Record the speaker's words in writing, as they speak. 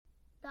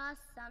The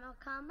sun'll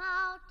come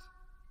out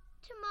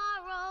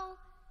tomorrow.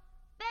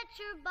 Bet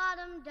your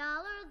bottom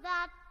dollar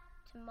that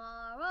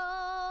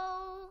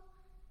tomorrow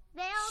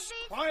there'll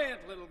be... Quiet,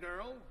 little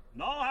girl.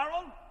 No,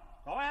 Harold.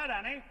 Go ahead,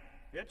 Annie.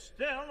 It's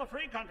still a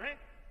free country.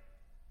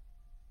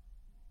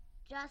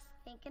 Just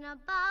thinking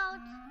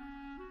about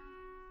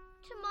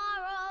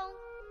tomorrow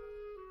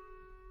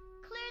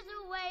clears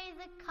away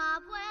the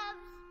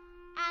cobwebs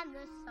and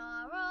the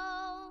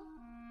sorrow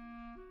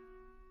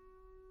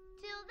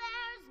till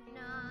there's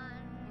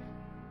none.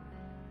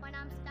 When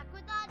I'm stuck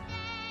with a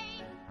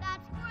day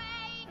that's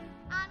gray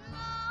and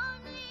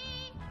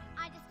lonely,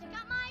 I just stick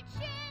out my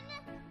chin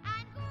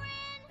and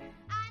grin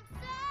and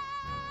say,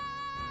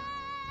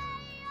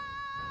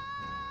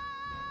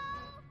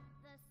 oh,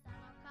 the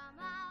sun'll come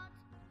out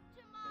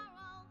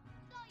tomorrow.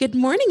 Good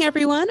morning,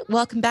 everyone.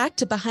 Welcome back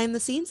to Behind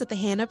the Scenes at the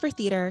Hanover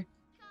Theatre.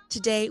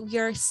 Today, we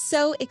are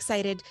so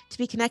excited to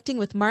be connecting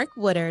with Mark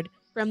Woodard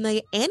from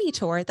the Annie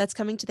Tour that's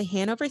coming to the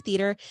Hanover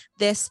Theatre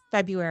this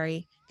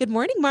February. Good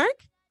morning, Mark.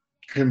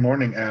 Good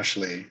morning,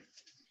 Ashleigh.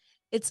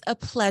 It's a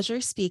pleasure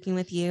speaking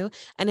with you,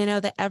 and I know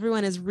that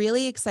everyone is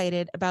really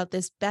excited about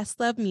this best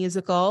loved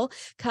musical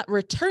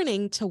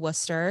returning to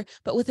Worcester,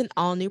 but with an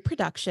all-new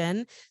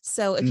production.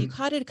 So if you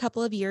caught it a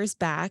couple of years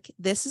back,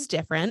 this is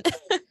different.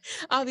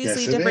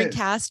 Obviously, Yes, different is.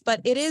 cast, but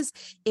it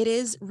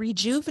is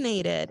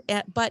rejuvenated,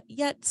 but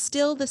yet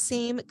still the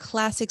same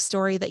classic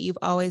story that you've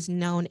always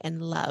known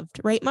and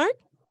loved, right, Mark?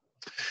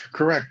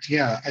 Correct.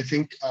 Yeah, I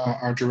think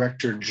our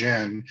director,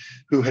 Jen,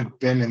 who had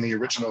been in the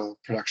original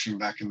production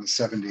back in the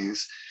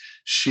 70s,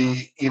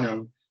 she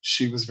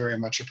was very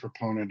much a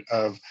proponent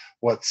of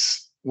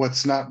what's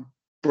not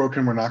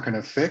broken, we're not going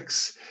to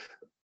fix.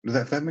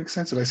 Does that make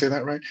sense? Did I say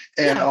that right?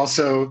 And Yeah.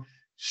 Also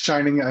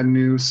shining a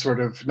new sort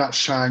of, not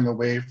shying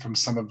away from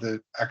some of the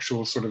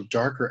actual sort of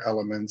darker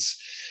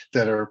elements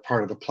that are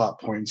part of the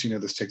plot points.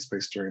 This takes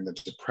place during the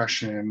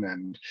Depression,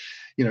 and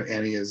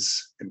Annie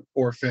is an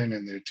orphan,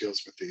 and it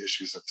deals with the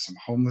issues of some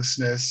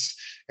homelessness.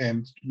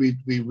 And we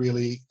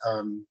really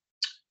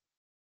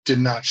did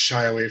not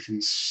shy away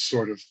from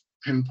sort of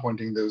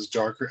pinpointing those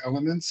darker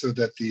elements so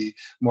that the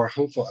more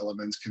hopeful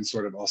elements can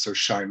sort of also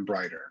shine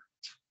brighter.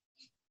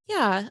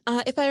 Yeah,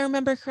 if I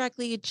remember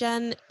correctly,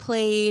 Jen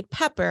played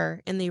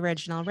Pepper in the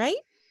original, right?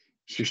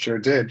 She sure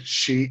did.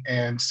 She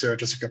and Sarah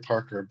Jessica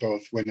Parker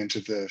both went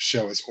into the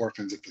show as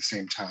orphans at the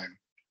same time.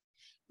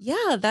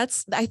 Yeah,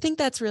 I think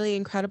that's really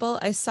incredible.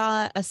 I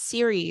saw a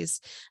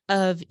series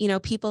of,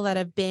 people that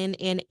have been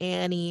in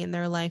Annie in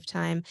their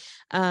lifetime.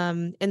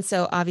 And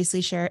so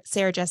obviously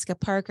Sarah Jessica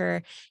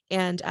Parker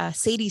and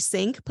Sadie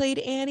Sink played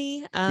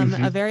Annie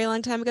a very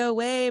long time ago,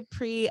 way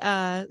pre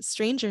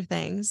Stranger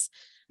Things.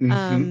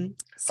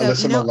 So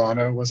Alyssa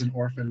Milano was an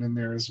orphan in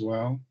there as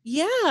well.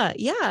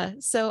 Yeah.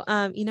 So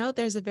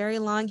there's a very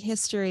long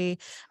history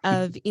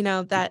of,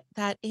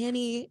 that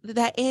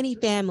Annie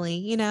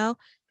family,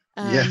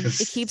 Yes.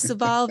 it keeps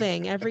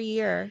evolving every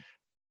year.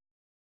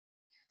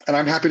 And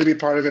I'm happy to be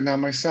part of it now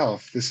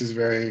myself. This is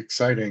very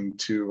exciting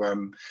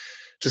to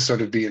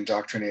sort of be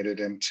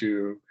indoctrinated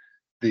into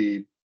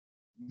the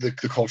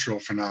cultural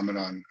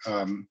phenomenon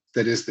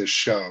that is this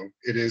show.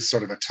 It is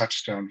sort of a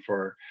touchstone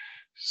for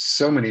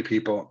so many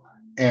people,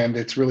 and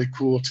it's really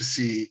cool to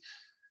see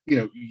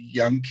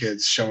young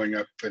kids showing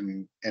up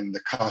in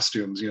the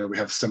costumes. We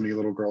have so many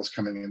little girls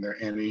coming in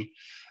their Annie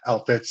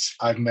outfits.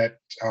 I've met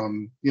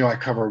I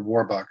cover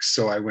Warbucks,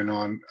 so I went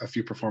on a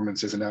few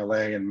performances in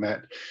LA and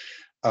met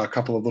a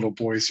couple of little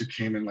boys who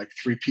came in like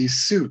 3-piece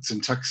suits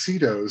and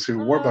tuxedos, who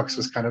Warbucks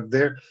was kind of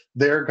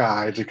their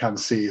guy to come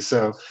see.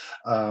 So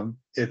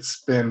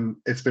it's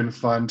been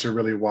fun to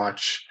really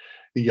watch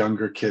the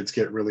younger kids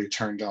get really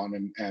turned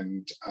on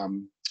and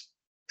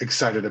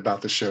excited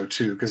about the show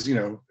too, because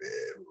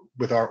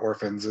with our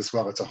orphans as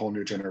well, it's a whole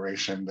new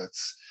generation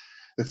that's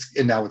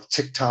and now with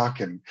TikTok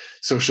and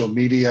social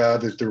media,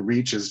 the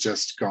reach has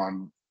just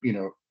gone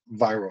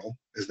viral,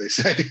 as they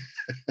say.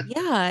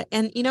 Yeah,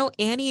 and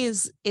Annie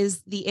is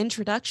the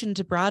introduction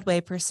to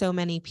Broadway for so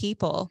many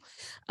people.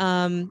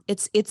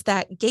 It's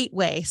that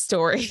gateway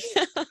story.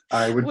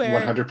 I would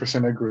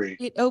 100% agree.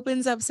 It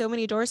opens up so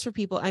many doors for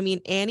people. I mean,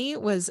 Annie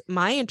was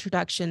my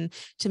introduction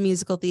to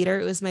musical theater.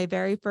 It was my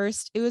very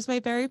first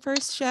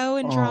show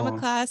in drama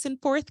class in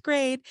 4th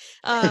grade.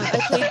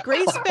 I played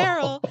Grace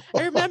Farrell.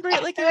 I remember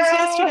it like it was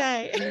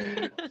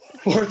yesterday.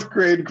 4th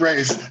grade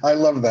Grace. I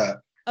love that.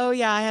 Oh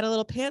yeah, I had a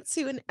little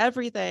pantsuit and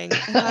everything. I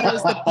thought it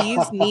was the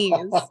bee's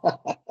knees.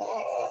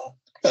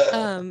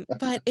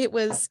 But it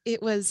was,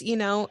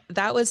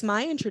 that was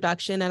my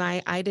introduction, and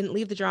I didn't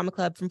leave the drama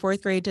club from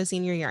 4th grade to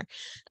senior year.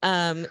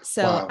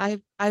 So Wow.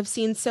 I've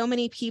seen so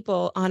many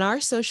people on our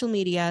social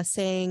media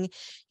saying,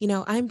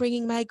 I'm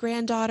bringing my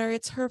granddaughter.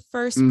 It's her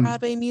first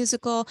Broadway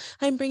musical.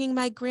 I'm bringing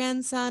my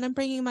grandson. I'm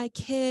bringing my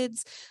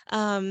kids.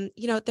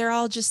 They're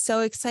all just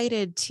so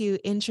excited to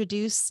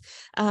introduce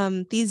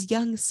these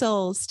young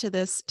souls to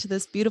this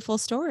beautiful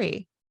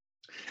story.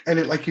 And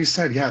it, like you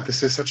said, yeah,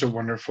 this is such a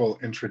wonderful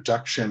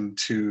introduction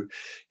to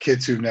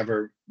kids who've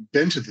never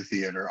been to the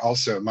theater.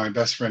 Also, my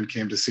best friend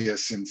came to see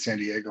us in San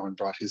Diego and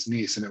brought his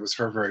niece, and it was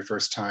her very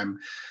first time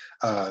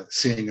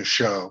seeing a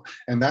show.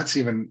 And that's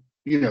even,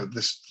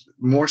 this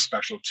more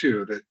special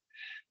too, that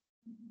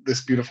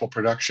this beautiful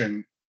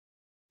production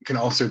can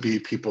also be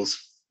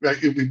people's,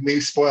 we may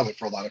spoil it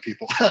for a lot of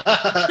people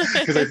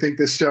because I think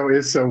this show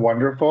is so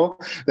wonderful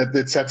that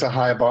it sets a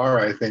high bar.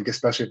 I think,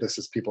 especially if this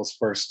is people's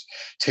first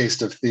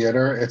taste of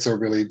theater, it's a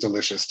really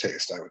delicious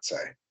taste, I would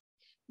say.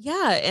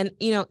 Yeah. And,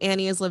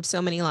 Annie has lived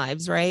so many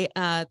lives, right?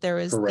 There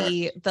was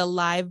Correct. the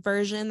live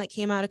version that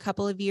came out a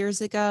couple of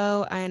years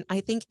ago, and I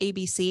think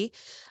ABC.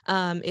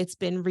 It's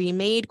been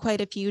remade quite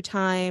a few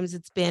times.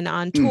 It's been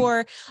on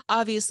tour,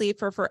 obviously,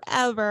 for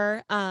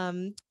forever.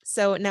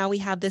 So now we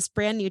have this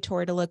brand new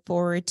tour to look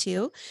forward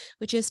to,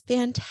 which is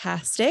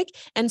fantastic.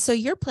 And so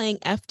you're playing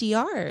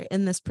FDR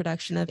in this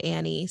production of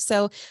Annie.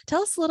 So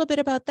tell us a little bit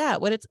about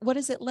that. What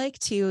is it like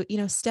to,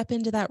 step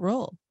into that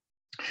role?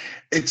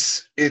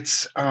 It's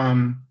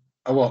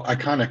well,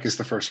 iconic is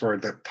the first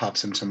word that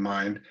pops into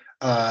mind.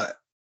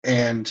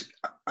 And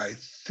I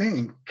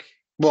think,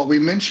 well, we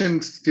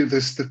mentioned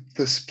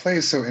this play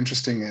is so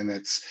interesting in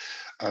its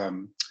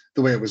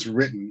the way it was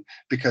written,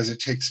 because it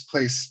takes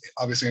place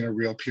obviously in a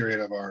real period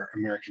of our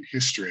American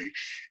history.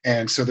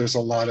 And so there's a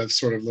lot of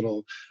sort of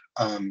little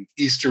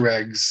Easter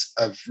eggs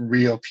of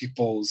real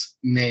people's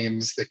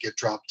names that get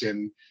dropped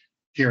in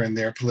here and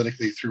there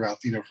politically throughout,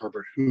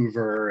 Herbert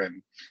Hoover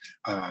and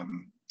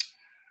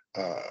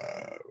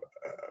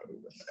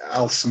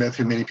Al Smith,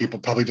 who many people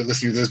probably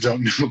listening to this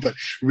don't know, but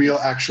real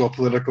actual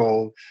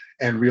political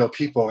and real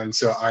people. And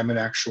so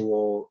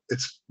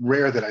it's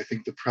rare that I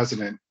think the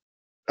president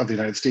of the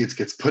United States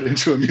gets put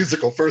into a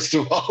musical, first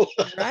of all.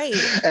 Right.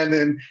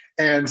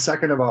 and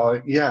second of all,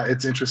 yeah,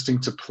 it's interesting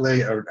to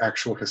play an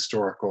actual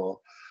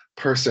historical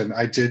person.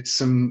 I did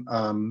some,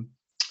 some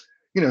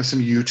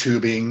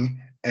YouTubing.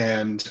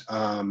 And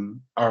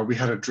we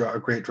had a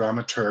great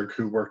dramaturg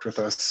who worked with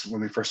us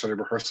when we first started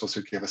rehearsals,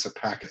 who gave us a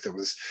packet that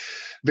was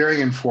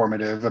very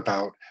informative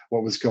about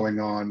what was going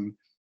on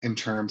in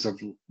terms of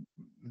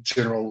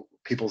general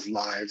people's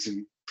lives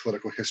and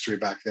political history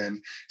back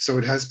then. So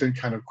it has been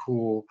kind of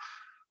cool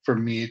for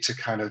me to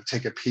kind of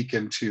take a peek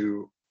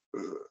into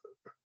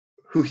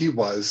who he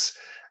was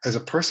as a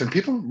person.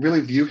 People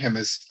really view him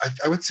as,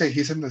 I would say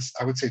he's in this,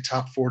 I would say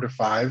top 4 to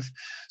 5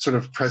 sort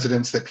of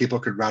presidents that people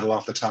could rattle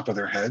off the top of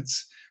their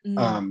heads.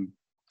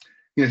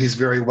 He's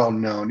very well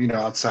known,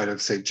 outside of,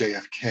 say,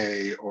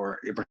 JFK or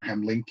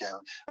Abraham Lincoln.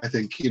 I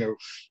think,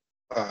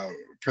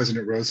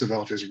 President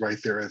Roosevelt is right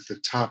there at the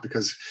top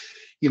because,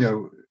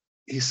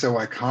 he's so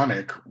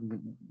iconic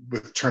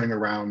with turning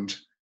around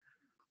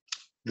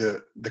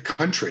the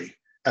country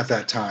at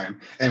that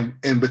time.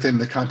 And within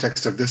the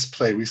context of this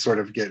play, we sort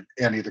of get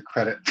Annie the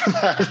credit for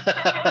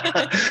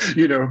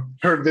that.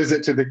 Her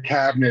visit to the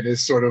cabinet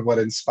is sort of what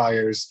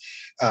inspires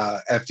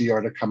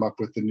FDR to come up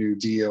with the New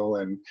Deal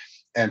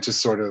and to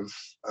sort of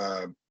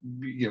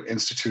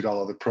institute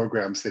all of the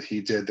programs that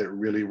he did that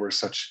really were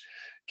such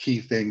key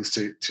things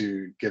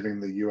to giving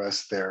the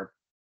US their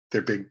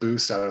big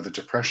boost out of the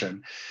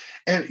Depression.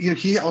 And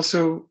he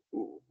also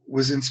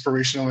was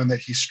inspirational in that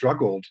he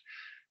struggled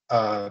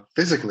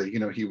physically. He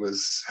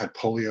had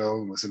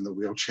polio and was in the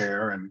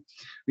wheelchair, and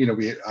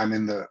I'm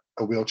in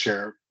a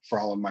wheelchair for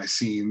all of my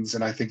scenes,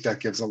 and I think that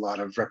gives a lot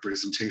of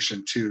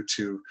representation too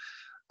to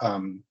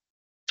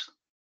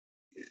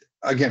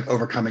again,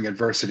 overcoming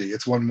adversity.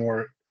 It's one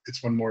more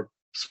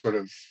sort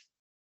of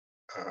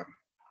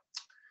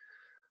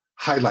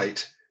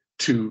highlight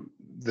to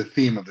the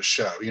theme of the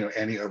show.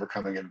 Annie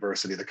overcoming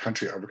adversity, the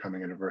country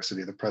overcoming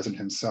adversity, the president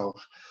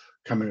himself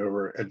coming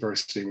over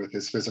adversity with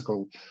his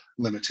physical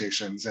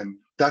limitations. And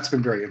that's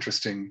been very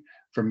interesting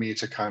for me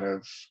to kind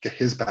of get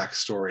his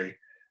backstory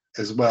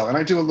as well. And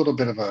I do a little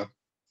bit of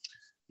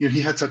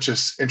he had such an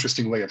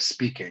interesting way of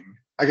speaking.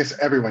 I guess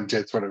everyone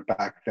did sort of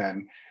back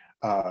then.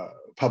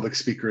 Public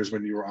speakers,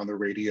 when you were on the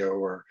radio,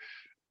 or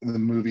the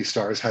movie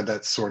stars, had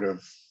that sort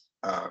of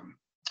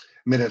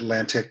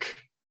mid-Atlantic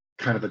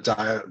kind of a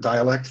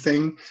dialect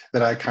thing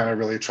that I kind of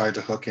really tried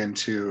to hook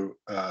into,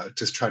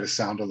 just try to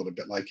sound a little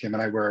bit like him.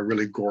 And I wear a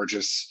really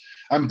gorgeous,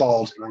 I'm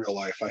bald in real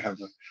life. I have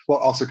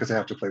also because I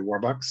have to play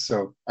Warbucks,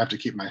 so I have to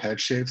keep my head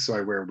shaved, so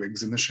I wear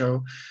wigs in the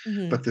show.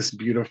 But this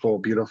beautiful,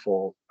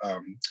 beautiful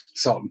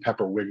salt and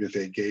pepper wig that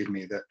they gave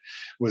me that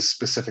was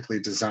specifically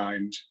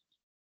designed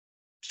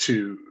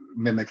to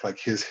mimic like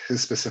his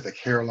specific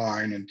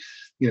hairline, and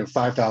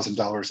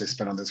 $5,000 they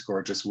spent on this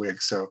gorgeous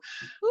wig, so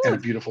and a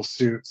beautiful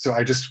suit. So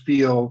I just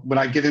feel when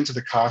I get into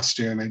the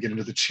costume and get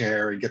into the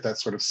chair and get that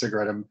sort of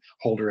cigarette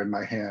holder in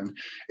my hand,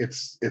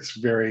 it's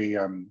very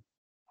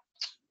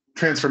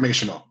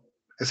transformational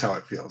is how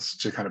it feels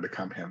to kind of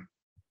become him.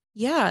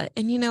 Yeah.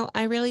 And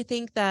I really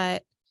think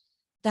that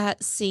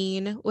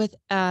scene with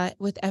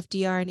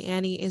FDR and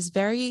Annie is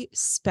very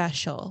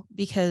special,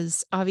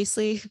 because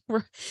obviously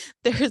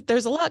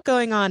there's a lot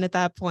going on at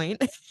that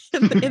point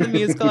in the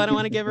musical. I don't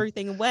want to give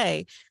everything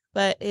away,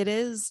 but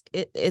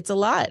it's a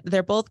lot.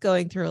 They're both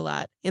going through a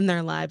lot in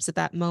their lives at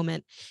that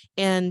moment.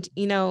 And,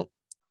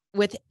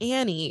 with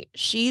Annie,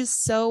 she's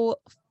so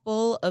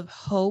full of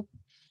hope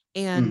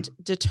and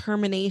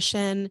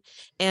determination,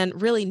 and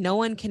really no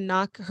one can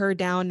knock her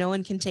down. No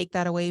one can take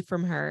that away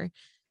from her.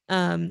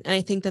 And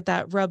I think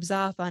that rubs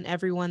off on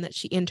everyone that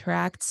she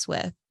interacts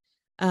with.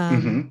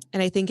 And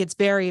I think it's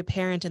very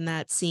apparent in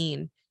that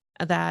scene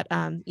that,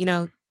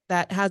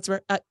 that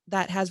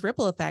has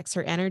ripple effects.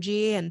 Her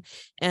energy and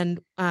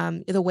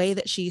the way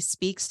that she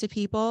speaks to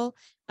people,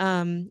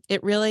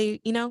 it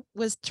really,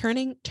 was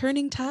turning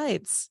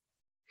tides.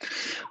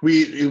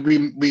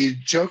 We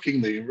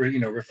jokingly,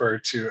 refer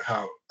to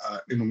how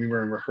when we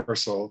were in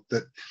rehearsal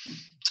that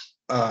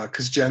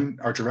because Jen,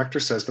 our director,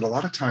 says that a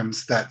lot of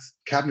times that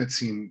cabinet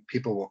scene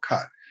people will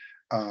cut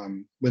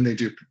when they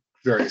do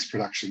various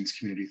productions,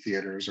 community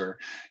theaters or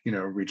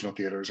regional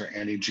theaters or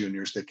Annie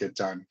Juniors that get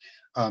done,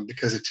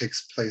 because it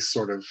takes place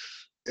sort of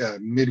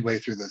midway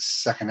through the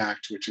second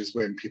act, which is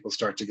when people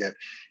start to get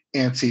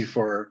antsy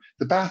for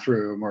the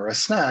bathroom or a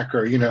snack,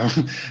 or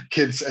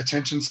kids'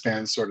 attention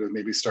span sort of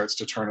maybe starts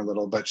to turn a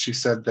little. But she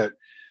said that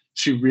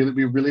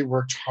we really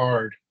worked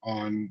hard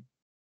on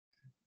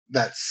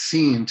that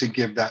scene to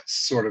give that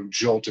sort of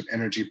jolt of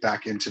energy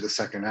back into the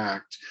second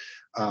act,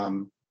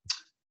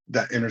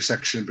 that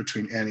intersection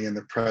between Annie and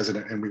the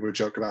president. And we would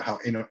joke about how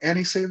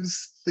Annie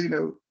saves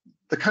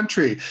the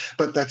country,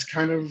 but that's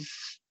kind of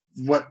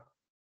what,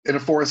 in a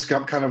Forrest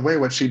Gump kind of way,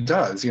 what she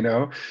does.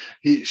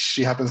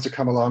 She happens to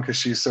come along because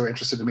she's so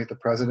interested to meet the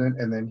president,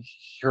 and then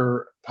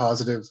her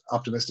positive,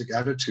 optimistic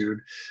attitude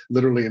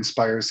literally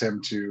inspires him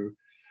to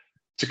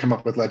come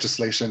up with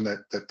legislation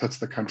that puts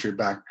the country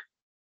back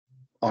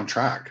on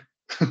track.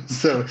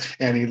 So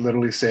Annie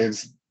literally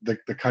saves the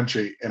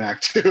country in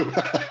Act 2.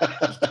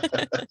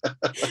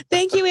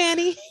 Thank you,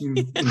 Annie.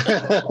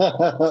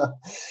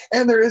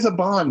 And there is a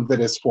bond that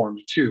is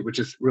formed too, which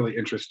is really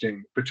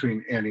interesting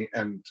between Annie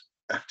and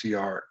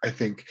FDR, I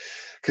think,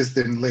 because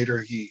then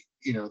later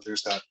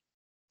there's that,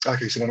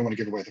 like I said, I don't want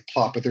to give away the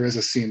plot, but there is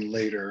a scene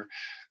later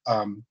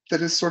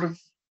that is sort of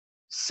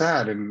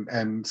sad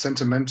and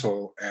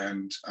sentimental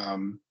and a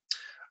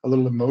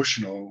little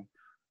emotional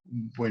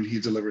when he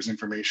delivers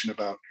information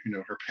about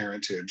her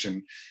parentage,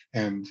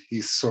 and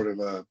he's sort of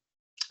a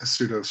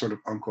pseudo sort of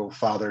uncle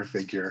father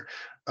figure,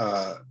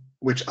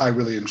 which I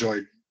really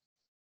enjoyed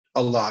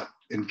a lot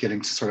in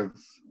getting to sort of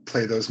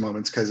play those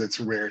moments, because it's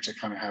rare to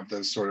kind of have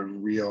those sort of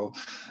real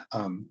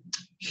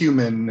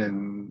human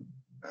and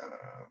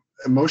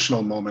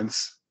emotional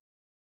moments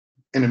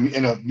in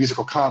a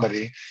musical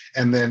comedy,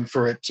 and then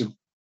for it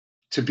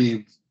to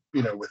be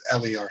with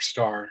Ellie, our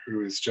star,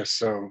 who is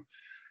just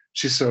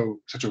she's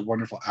such a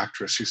wonderful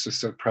actress. She's just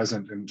so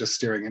present, and just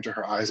staring into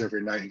her eyes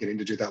every night and getting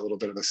to do that little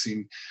bit of a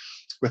scene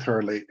with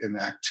her late in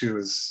Act 2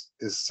 is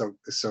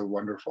so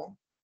wonderful.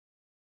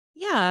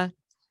 Yeah.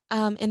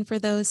 And for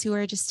those who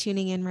are just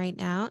tuning in right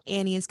now,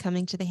 Annie is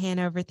coming to the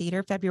Hanover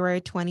Theatre February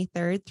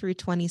 23rd through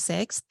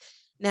 26th.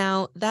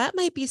 Now, that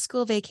might be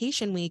school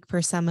vacation week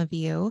for some of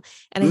you,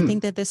 and I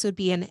think that this would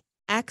be an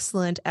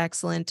excellent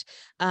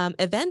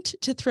event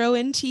to throw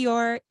into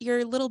your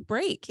little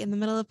break in the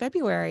middle of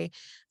February.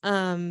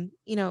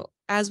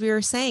 As we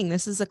were saying,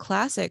 this is a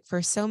classic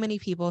for so many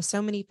people,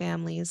 so many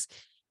families,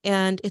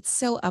 and it's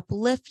so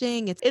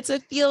uplifting. It's a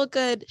feel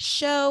good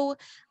show,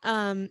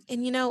 and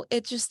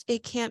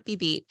it can't be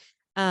beat.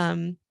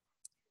 No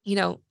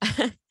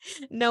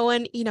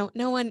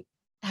one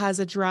has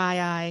a dry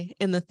eye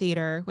in the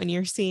theater when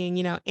you're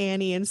seeing,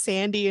 Annie and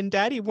Sandy and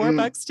Daddy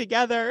Warbucks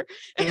together.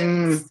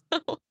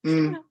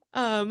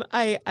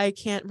 I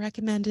can't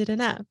recommend it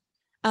enough.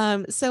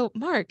 So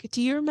Mark,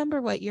 do you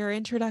remember what your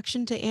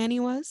introduction to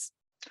Annie was?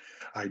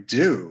 I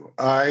do.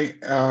 I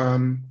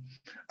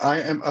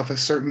am of a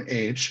certain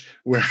age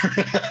where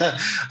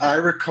I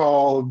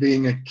recall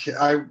being a kid.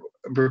 I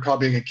recall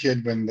being a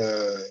kid when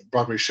the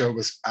Broadway show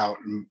was out,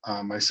 and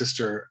my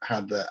sister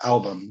had the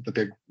album, the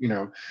big,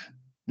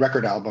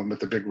 record album with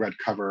the big red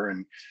cover,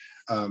 and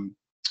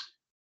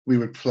we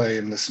would play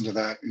and listen to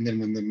that. And then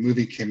when the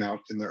movie came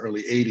out in the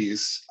early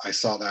 80s, I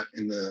saw that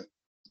in the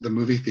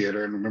movie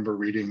theater, and remember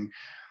reading,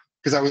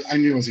 because I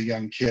knew as a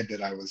young kid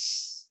that I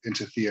was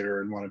into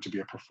theater and wanted to be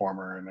a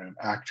performer and an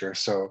actor.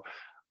 So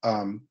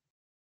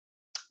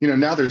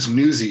now there's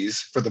Newsies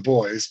for the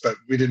boys, but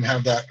we didn't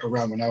have that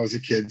around when I was a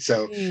kid.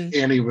 So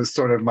Annie was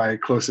sort of my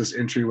closest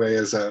entryway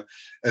as a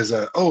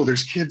oh,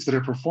 there's kids that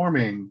are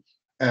performing.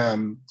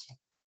 And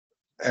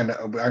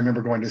I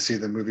remember going to see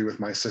the movie with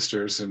my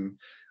sisters, and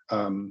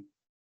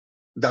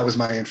that was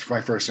my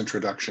first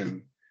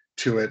introduction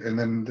to it. And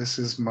then this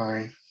is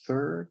my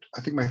third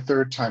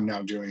time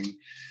now doing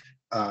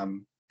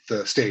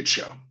the stage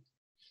show.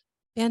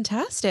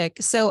 Fantastic.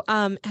 So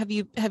have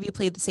you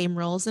played the same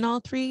roles in all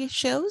three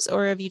shows,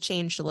 or have you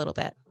changed a little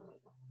bit?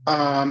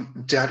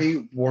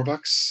 Daddy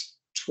Warbucks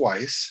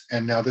twice,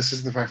 and now this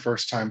is my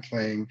first time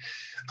playing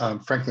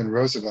Franklin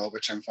Roosevelt,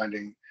 which I'm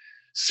finding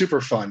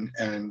super fun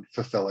and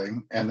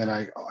fulfilling. And then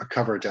I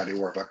cover Daddy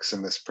Warbucks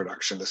in this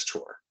production, this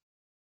tour.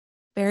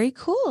 Very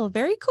cool.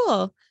 Very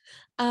cool.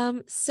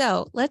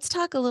 So let's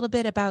talk a little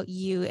bit about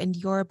you and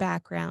your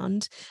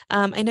background.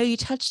 I know you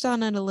touched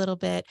on it a little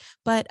bit,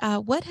 but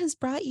what has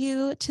brought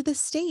you to the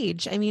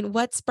stage? I mean,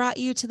 what's brought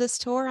you to this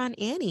tour on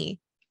Annie?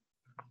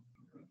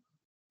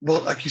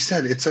 Well, like you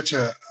said, it's such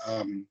a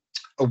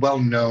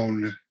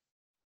well-known,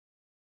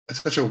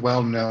 it's such a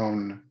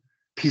well-known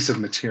piece of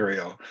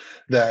material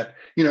that,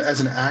 you know,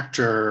 as an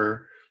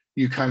actor,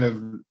 you kind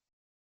of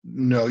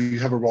know you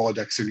have a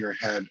Rolodex in your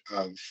head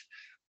of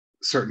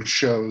certain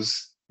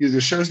shows.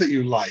 There's shows that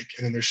you like,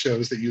 and then there's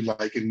shows that you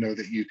like and know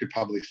that you could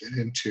probably fit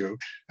into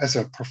as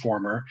a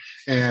performer.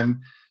 And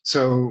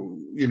so,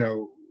 you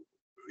know,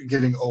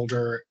 getting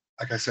older,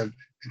 like I said,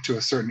 to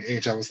a certain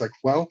age, I was like,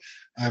 well,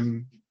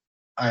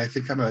 I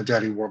think I'm a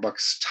Daddy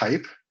Warbucks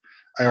type.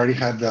 I already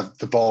had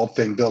the bald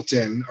thing built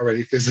in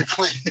already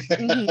physically.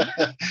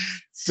 Mhm.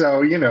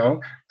 So, you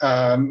know,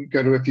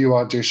 go to a few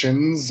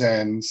auditions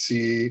and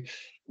see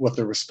what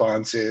the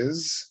response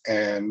is.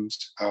 And,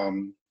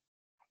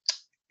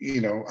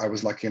 you know, I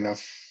was lucky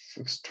enough,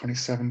 it was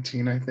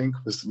 2017, I think,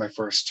 was my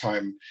first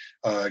time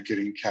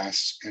getting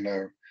cast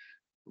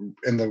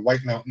in the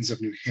White Mountains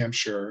of New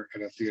Hampshire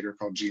at a theater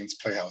called Jean's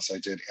Playhouse. I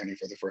did Annie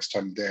for the first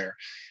time there.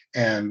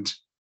 And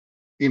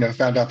you know,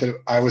 found out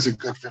that I was a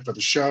good fit for the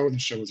show, and the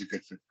show was a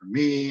good fit for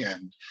me.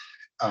 And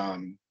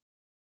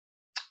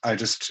I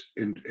just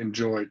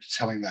enjoyed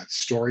telling that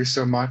story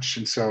so much.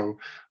 And so,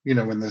 you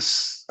know, when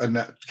this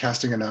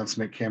casting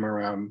announcement came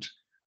around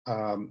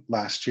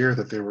last year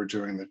that they were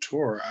doing the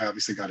tour, I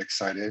obviously got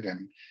excited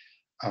and,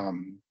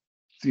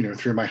 you know,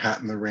 threw my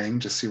hat in the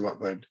ring to see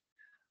what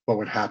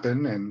would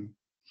happen. And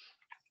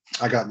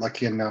I got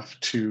lucky enough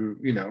to,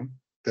 you know,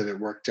 that it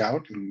worked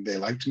out and they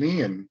liked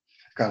me and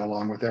got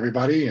along with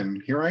everybody,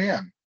 and here I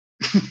am.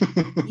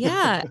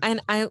 Yeah,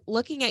 and I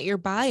looking at your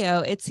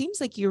bio, it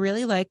seems like you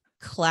really like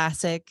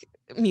classic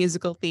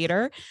musical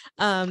theater.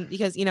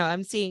 Because you know,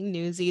 I'm seeing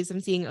Newsies, I'm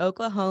seeing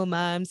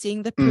Oklahoma, I'm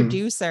seeing The Mm,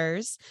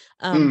 Producers,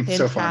 so fun.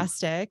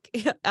 fantastic,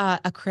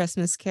 A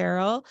Christmas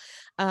Carol.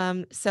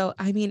 So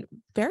I mean,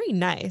 very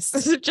nice,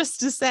 just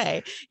to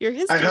say. Your I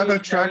history have is a very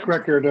track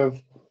interesting. record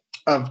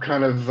of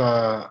kind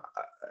of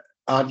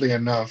oddly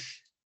enough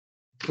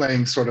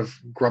playing sort of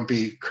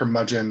grumpy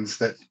curmudgeons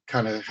that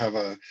kind of have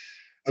a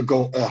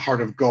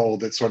heart of gold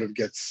that sort of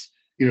gets,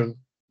 you know,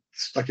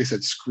 like I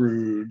said,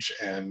 Scrooge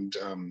and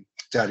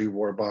Daddy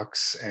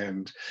Warbucks,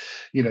 and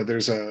you know,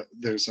 there's a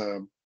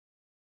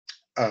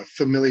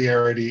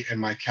familiarity in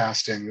my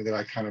casting that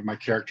I kind of my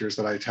characters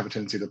that I have a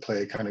tendency to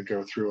play kind of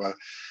go through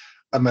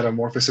a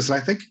metamorphosis.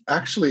 And I think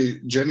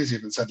actually Jenny's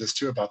even said this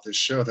too about this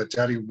show, that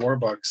Daddy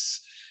Warbucks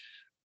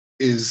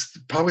is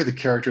probably the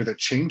character that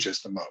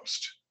changes the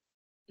most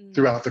Mm.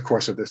 throughout the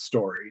course of this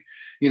story.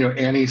 You know,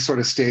 Annie sort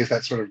of stays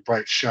that sort of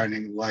bright,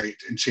 shining light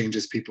and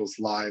changes people's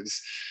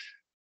lives,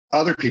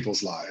 other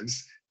people's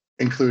lives,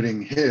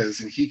 including his.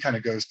 And he kind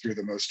of goes through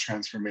the most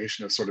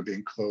transformation of sort of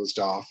being closed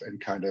off and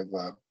kind of,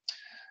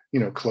 you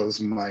know,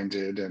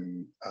 closed-minded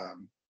and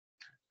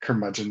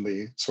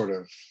curmudgeonly sort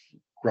of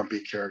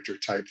grumpy character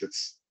type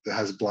that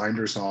has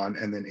blinders on,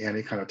 and then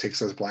Annie kind of takes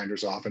those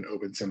blinders off and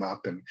opens him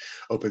up and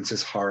opens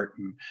his heart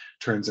and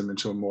turns him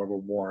into a more of a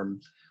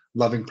warm,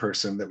 loving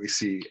person that we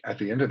see at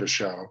the end of the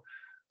show.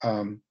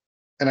 And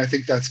I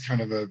think that's kind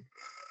of a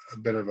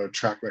bit of a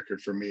track record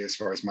for me as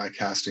far as my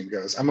casting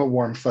goes. I'm a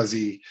warm,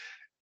 fuzzy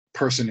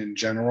person in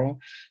general,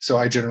 so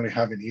I generally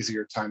have an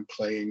easier time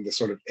playing the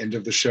sort of end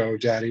of the show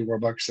Daddy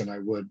Warbucks than I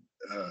would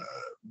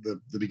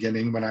the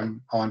beginning when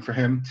I'm on for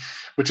him,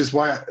 which is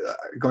why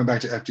going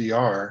back to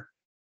FDR,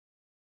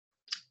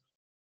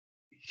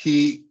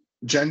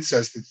 Jen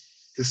says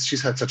that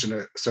she's had such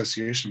an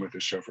association with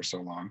this show for so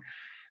long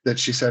that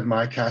she said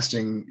my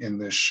casting in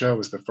this show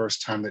was the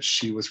first time that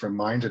she was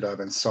reminded of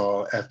and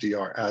saw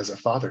FDR as a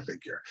father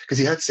figure, because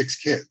he had 6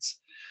 kids.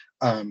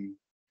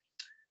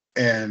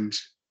 And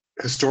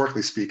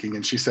historically speaking,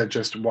 and she said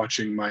just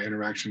watching my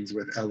interactions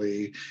with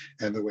Ellie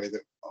and the way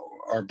that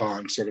our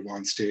bond sort of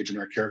on stage and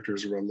our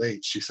characters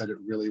relate, she said it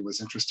really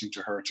was interesting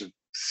to her to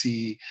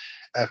see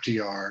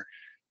FDR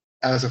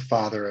as a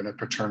father and a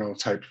paternal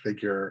type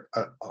figure,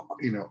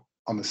 you know,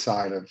 on the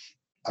side of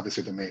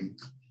obviously the main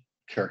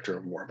character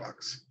of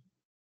Warbucks.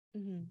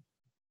 Mhm.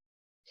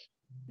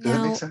 Does that make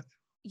Now, sense?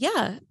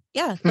 yeah,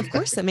 yeah, of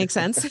course that makes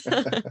sense.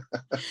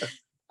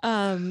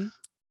 Um,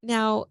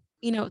 Now,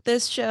 you know,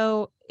 this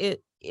show,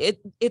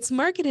 it's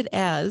marketed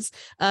as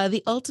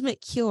the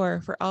ultimate cure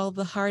for all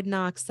the hard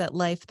knocks that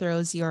life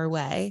throws your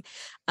way.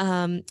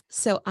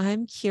 So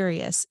I'm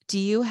curious, do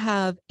you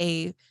have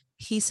a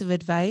piece of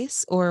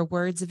advice or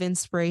words of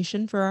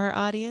inspiration for our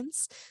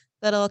audience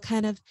that'll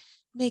kind of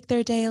make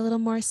their day a little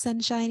more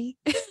sunshiny?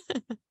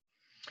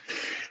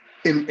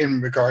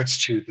 In regards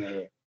to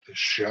the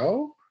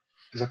show,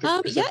 is Yeah, that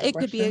the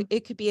question?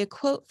 it could be a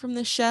quote from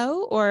the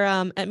show,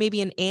 or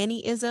maybe an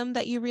Annie-ism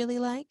that you really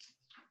like.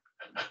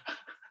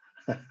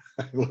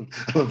 I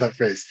love that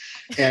phrase,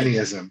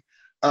 Annieism.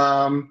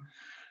 Um,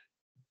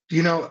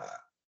 you know,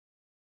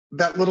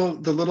 the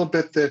little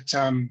bit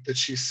that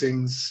she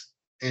sings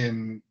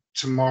in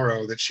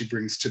Tomorrow that she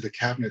brings to the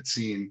cabinet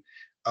scene,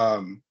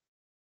 um,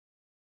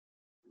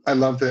 I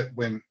love that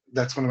when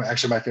that's one of my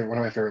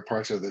favorite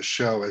parts of the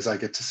show is I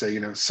get to say,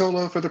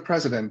 solo for the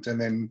president. And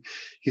then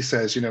he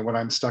says, when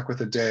I'm stuck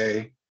with a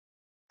day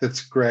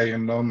that's gray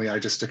and lonely, I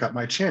just stick up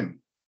my chin.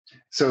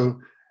 So,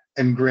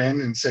 and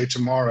grin and say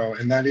tomorrow.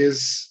 And that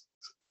is,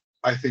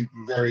 I think,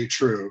 very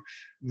true,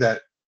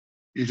 that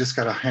you just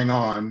got to hang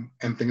on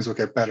and things will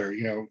get better.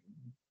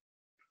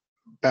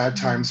 Bad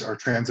times are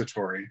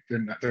transitory.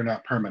 They're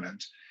not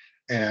permanent.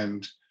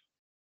 And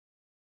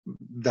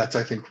that's,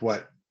 I think,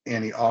 what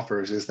Annie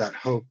offers, is that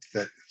hope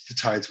that the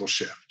tides will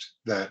shift,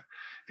 that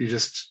if you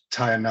just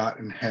tie a knot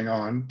and hang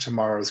on,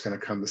 tomorrow is going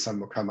to come, the sun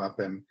will come up,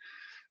 and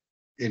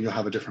you'll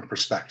have a different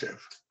perspective,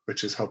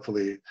 which is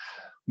hopefully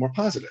more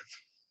positive.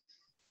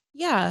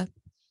 Yeah.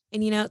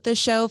 And, the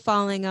show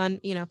falling on,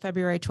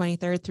 February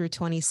 23rd through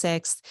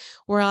 26th,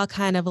 we're all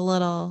kind of a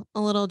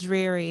little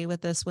dreary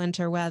with this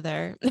winter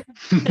weather.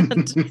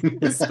 And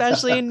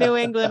especially in New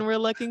England, we're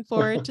looking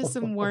forward to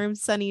some warm,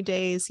 sunny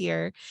days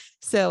here.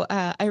 So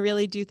I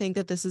really do think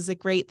that this is a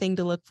great thing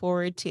to look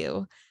forward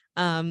to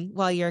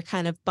while you're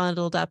kind of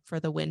bundled up for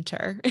the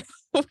winter.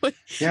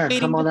 Yeah,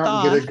 come on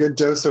out and get a good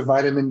dose of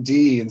vitamin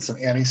D and some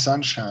Annie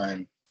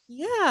sunshine.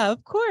 Yeah,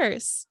 of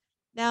course.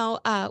 Now,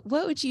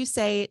 what would you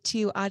say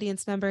to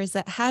audience members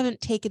that haven't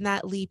taken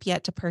that leap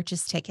yet to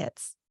purchase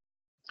tickets?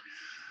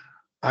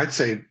 I'd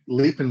say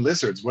leap in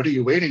lizards. What are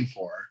you waiting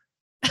for?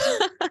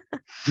 I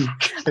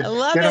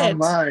love Get it.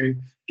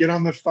 online, get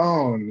on the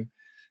phone,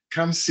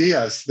 come see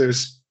us.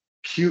 There's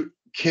cute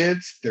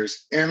kids,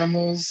 there's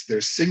animals,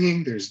 there's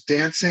singing, there's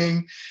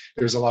dancing.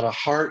 There's a lot of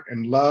heart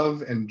and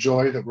love and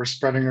joy that we're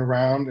spreading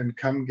around, and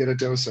come get a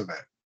dose of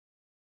it.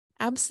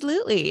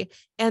 Absolutely.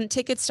 And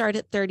tickets start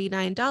at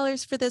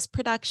 $39 for this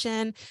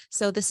production.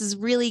 So this is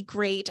really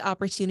great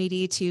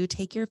opportunity to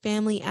take your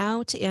family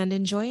out and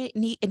enjoy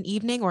an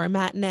evening or a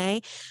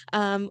matinee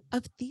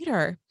of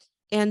theater.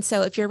 And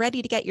so if you're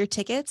ready to get your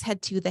tickets,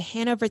 head to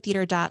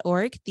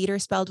thehanovertheatre.org, theater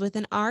spelled with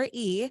an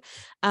R-E,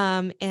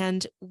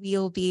 and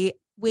we'll be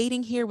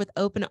waiting here with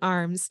open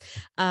arms,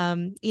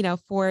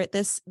 for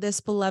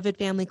this beloved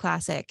family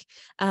classic.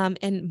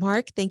 And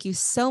Mark, thank you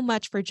so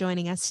much for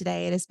joining us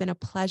today. It has been a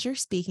pleasure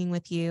speaking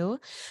with you.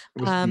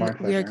 It was my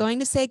pleasure. We are going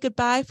to say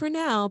goodbye for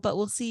now, but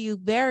we'll see you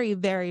very,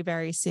 very,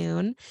 very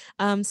soon.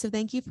 So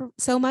thank you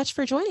so much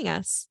for joining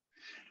us.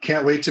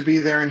 Can't wait to be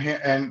there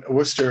in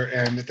Worcester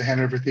and at the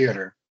Hanover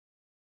Theatre.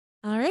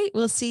 All right.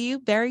 We'll see you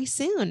very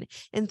soon.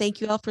 And thank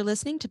you all for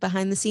listening to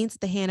Behind the Scenes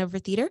at the Hanover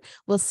Theatre.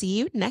 We'll see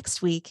you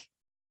next week.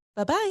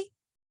 Bye-bye.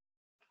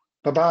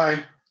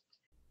 Bye-bye.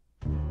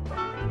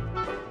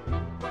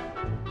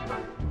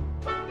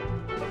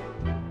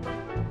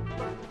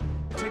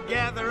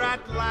 Together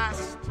at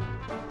last,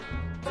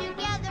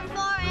 Together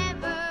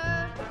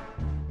forever,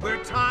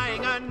 we're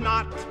tying a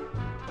knot.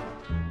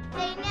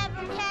 they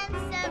never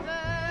can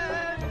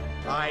sever.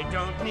 I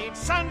don't need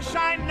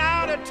sunshine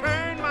now to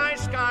turn my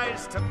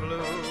skies to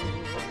blue.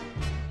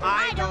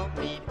 I don't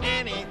need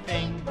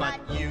anything but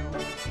you.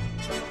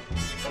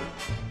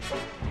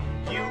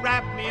 You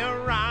wrap me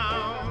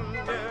around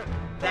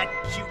that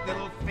cute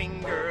little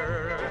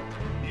finger.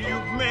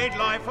 You've made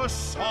life a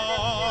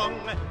song.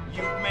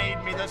 You've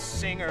made me the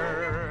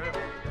singer.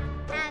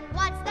 And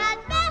what's that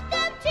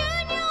bathtub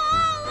tune you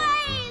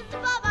always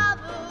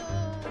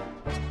ba-ba-boo?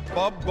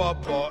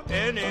 Ba-ba-ba,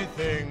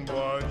 anything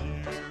but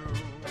you.